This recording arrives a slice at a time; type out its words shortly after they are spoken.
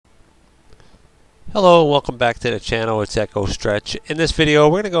Hello, welcome back to the channel. It's Echo Stretch. In this video,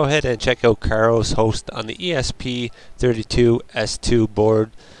 we're going to go ahead and check out Karo's host on the ESP32-S2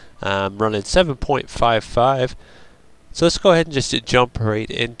 board running 7.55. So let's go ahead and just jump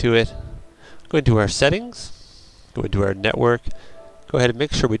right into it. Go into our settings, go into our network, go ahead and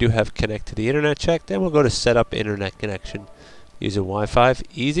make sure we do have connect to the internet checked. Then we'll go to set up internet connection using Wi-Fi,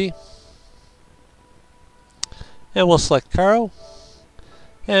 easy. And we'll select Karo.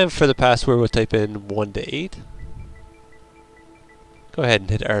 And for the password, we'll type in 1 to 8. Go ahead and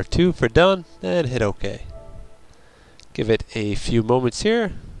hit R2 for done, and hit OK. Give it a few moments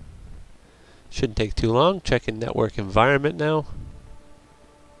here. Shouldn't take too long. Check in network environment now.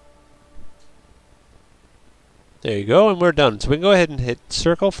 There you go, and we're done. So we can go ahead and hit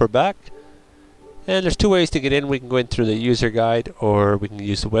circle for back. And there's two ways to get in. We can go in through the user guide, or we can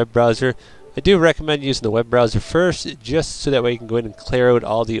use the web browser. I do recommend using the web browser first, just so that way you can go in and clear out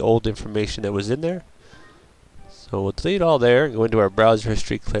all the old information that was in there. So we'll delete all there, and go into our browser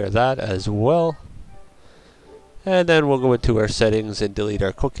history, clear that as well. And then we'll go into our settings and delete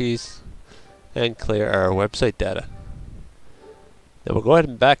our cookies, and clear our website data. Then we'll go ahead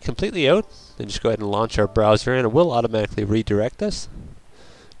and back completely out, and just go ahead and launch our browser, and it will automatically redirect us.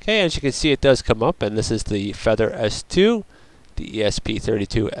 Okay, as you can see, it does come up, and this is the Feather S2, the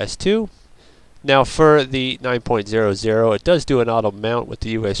ESP32-S2. Now for the 9.00, it does do an auto mount with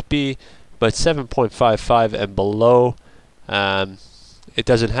the USB, but 7.55 and below, it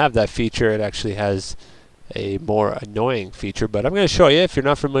doesn't have that feature. It actually has a more annoying feature, but I'm going to show you. If you're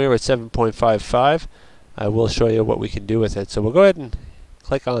not familiar with 7.55, I will show you what we can do with it. So we'll go ahead and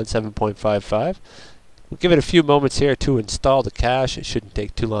click on 7.55. We'll give it a few moments here to install the cache. It shouldn't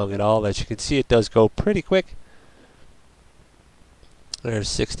take too long at all. As you can see, it does go pretty quick. There's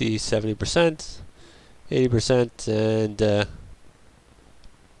 60, 70%, 80%, and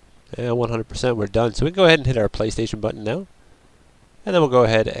 100%. We're done. So we can go ahead and hit our PlayStation button now. And then we'll go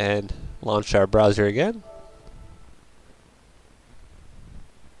ahead and launch our browser again.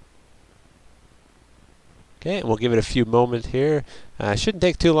 Okay, and we'll give it a few moments here. Shouldn't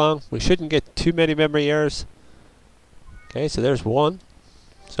take too long. We shouldn't get too many memory errors. Okay, so there's one.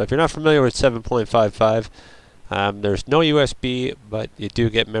 So if you're not familiar with 7.55, there's no USB, but you do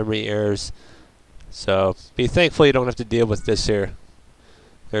get memory errors. So be thankful you don't have to deal with this here.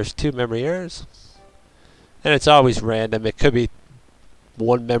 There's 2 memory errors. And it's always random. It could be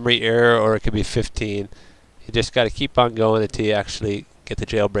 1 memory error, or it could be 15. You just got to keep on going until you actually get the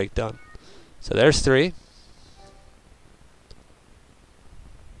jailbreak done. So there's 3.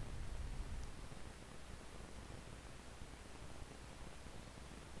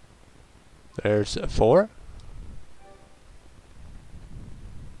 There's 4.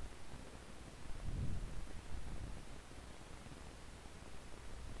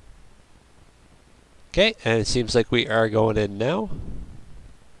 Okay, and it seems like we are going in now.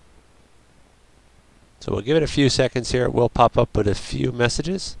 So we'll give it a few seconds here. It will pop up with a few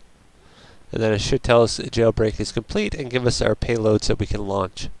messages. And then it should tell us the jailbreak is complete and give us our payloads that we can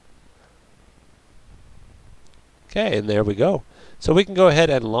launch. Okay, and there we go. So we can go ahead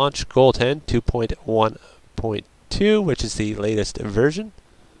and launch GoldHEN 2.1.2, which is the latest version.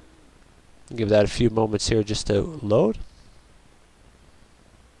 Give that a few moments here just to load.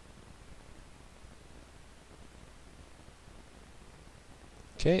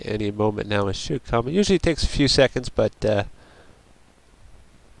 Okay, any moment now it should come. It usually takes a few seconds, but there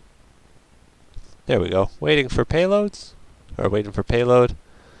we go. Waiting for payloads, or waiting for payload.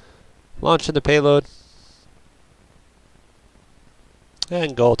 Launching the payload.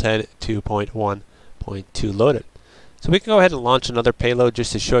 And GoldHEN 2.1.2 loaded. So we can go ahead and launch another payload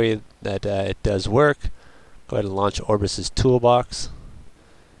just to show you that it does work. Go ahead and launch Orbis's Toolbox.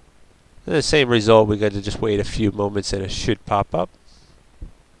 And the same result, we got to just wait a few moments and it should pop up.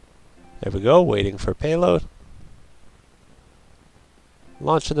 There we go, waiting for payload.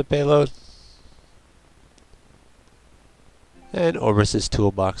 Launching the payload. And Orbis's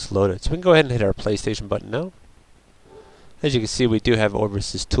Toolbox loaded. So we can go ahead and hit our PlayStation button now. As you can see, we do have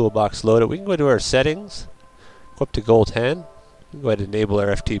Orbis's Toolbox loaded. We can go to our settings, go up to GoldHEN. We can go ahead and enable our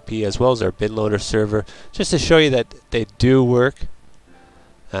FTP as well as our bin loader server, just to show you that they do work.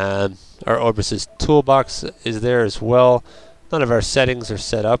 Our Orbis's Toolbox is there as well. None of our settings are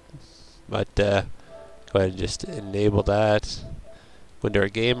set up, but go ahead and just enable that. Go into our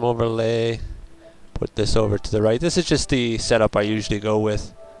game overlay, put this over to the right. This is just the setup I usually go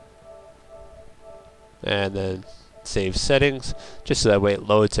with. And then save settings, just so that way it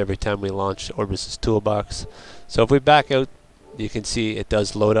loads every time we launch Orbis's Toolbox. So if we back out, you can see it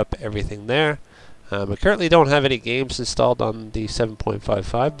does load up everything there. I currently don't have any games installed on the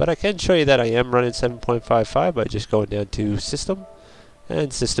 7.55, but I can show you that I am running 7.55 by just going down to System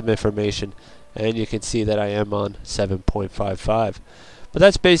and System Information, and you can see that I am on 7.55. But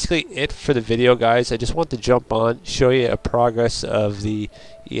that's basically it for the video, guys. I just want to jump on, show you a progress of the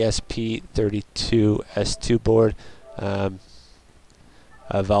ESP32-S2 board,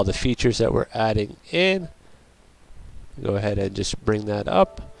 of all the features that we're adding in. Go ahead and just bring that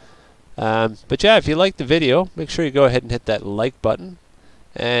up. But yeah, if you liked the video, make sure you go ahead and hit that like button.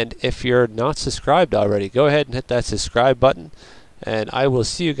 And if you're not subscribed already, go ahead and hit that subscribe button. And I will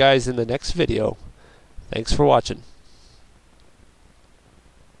see you guys in the next video. Thanks for watching.